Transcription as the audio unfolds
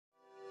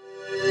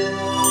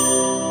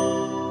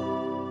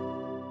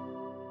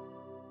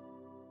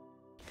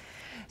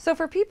So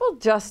for people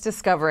just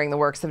discovering the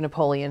works of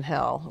Napoleon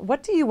Hill,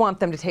 what do you want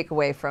them to take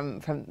away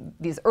from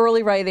these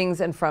early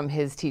writings and from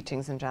his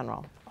teachings in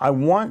general? I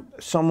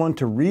want someone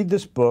to read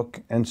this book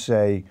and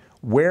say,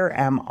 where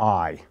am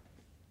I?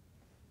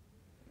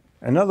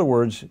 In other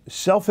words,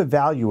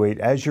 self-evaluate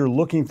as you're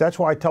looking. That's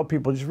why I tell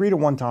people, just read it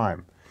one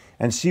time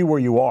and see where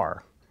you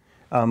are.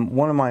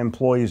 One of my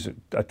employees,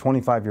 a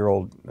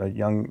 25-year-old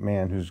young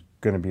man who's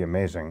going to be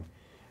amazing,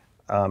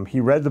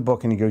 he read the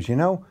book and he goes, you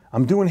know,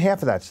 I'm doing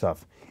half of that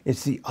stuff.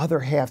 It's the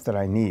other half that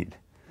I need.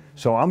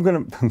 So I'm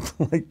going to,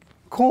 like,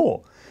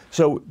 cool.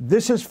 So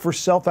this is for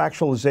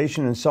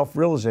self-actualization and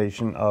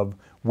self-realization of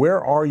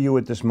where are you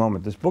at this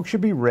moment. This book should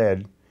be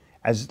read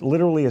as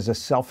literally as a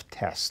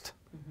self-test.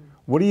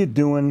 What are you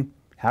doing?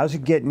 How's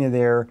it getting you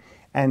there?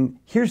 And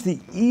here's the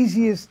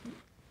easiest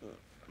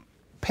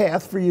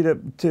path for you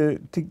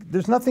to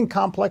there's nothing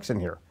complex in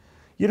here.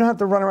 You don't have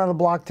to run around the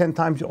block 10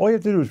 times. All you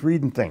have to do is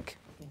read and think.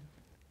 Yeah.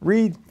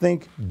 Read,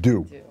 think,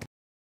 do.